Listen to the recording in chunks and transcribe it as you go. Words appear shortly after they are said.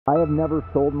I have never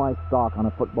sold my stock on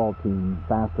a football team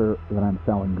faster than I'm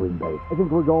selling Green Bay. I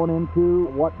think we're going into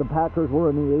what the Packers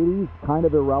were in the 80s, kind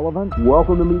of irrelevant.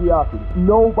 Welcome to mediocrity.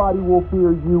 Nobody will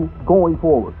fear you going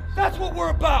forward. That's what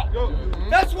we're about.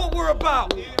 That's what we're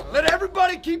about. Let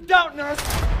everybody keep doubting us.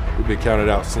 We've been counted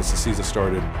out since the season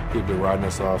started. People been riding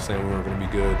us off saying we weren't going to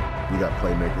be good. We got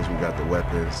playmakers, we got the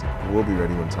weapons. We'll be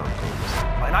ready when time comes.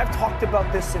 And I've talked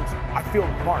about this since, I feel,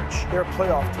 March. They're a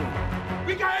playoff team.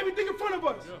 We got everything in front of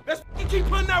us. Let's keep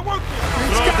putting that work in.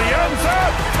 He's got the end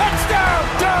zone. Touchdown,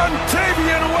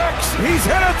 Dontavian Wicks. He's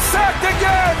hit it, sacked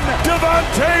again.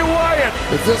 Devontae Wyatt.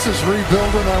 If this is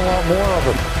rebuilding, I want more of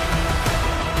it.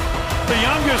 The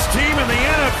youngest team in the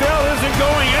NFL isn't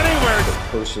going anywhere. To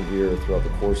persevere throughout the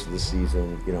course of the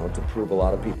season, to prove a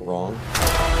lot of people wrong.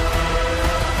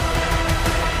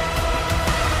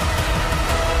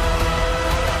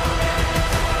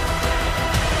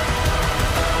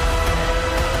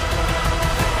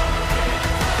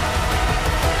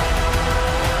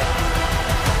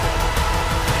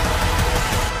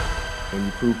 When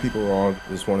you prove people wrong,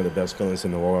 it's one of the best feelings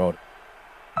in the world.